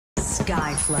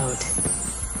SkyFloat.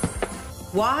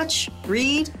 Watch,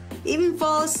 read, even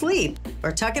fall asleep,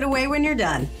 or tuck it away when you're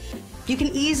done. You can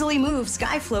easily move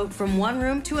SkyFloat from one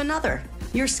room to another.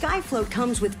 Your SkyFloat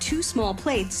comes with 2 small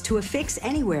plates to affix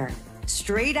anywhere.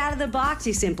 Straight out of the box,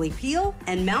 you simply peel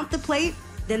and mount the plate.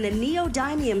 Then the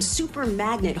neodymium super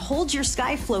magnet holds your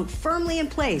SkyFloat firmly in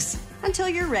place until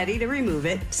you're ready to remove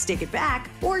it, stick it back,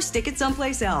 or stick it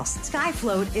someplace else.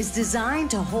 SkyFloat is designed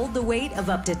to hold the weight of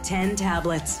up to 10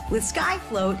 tablets. With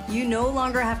SkyFloat, you no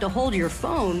longer have to hold your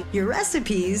phone. Your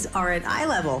recipes are at eye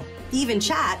level. Even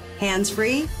chat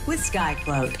hands-free with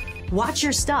SkyFloat. Watch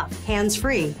your stuff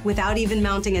hands-free without even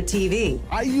mounting a TV.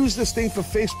 I use this thing for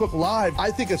Facebook Live. I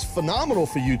think it's phenomenal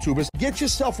for YouTubers. Get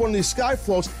yourself one of these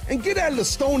SkyFloats and get out of the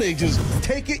Stone Ages.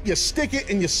 Take it, you stick it,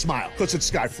 and you smile, because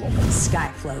it's SkyFloat.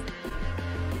 SkyFloat.